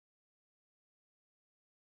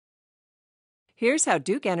Here's how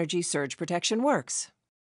Duke Energy surge protection works.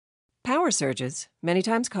 Power surges, many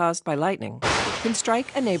times caused by lightning, can strike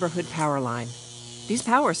a neighborhood power line. These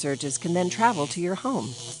power surges can then travel to your home.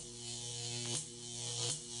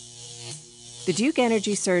 The Duke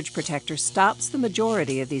Energy Surge Protector stops the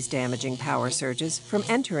majority of these damaging power surges from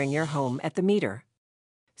entering your home at the meter.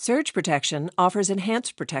 Surge protection offers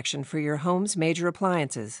enhanced protection for your home's major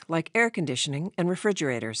appliances, like air conditioning and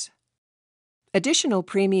refrigerators. Additional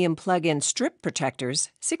premium plug-in strip protectors,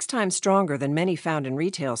 6 times stronger than many found in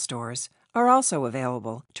retail stores, are also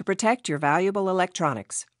available to protect your valuable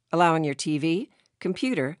electronics, allowing your TV,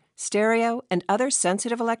 computer, stereo, and other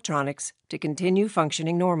sensitive electronics to continue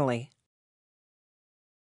functioning normally.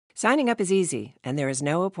 Signing up is easy, and there is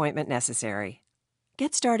no appointment necessary.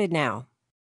 Get started now.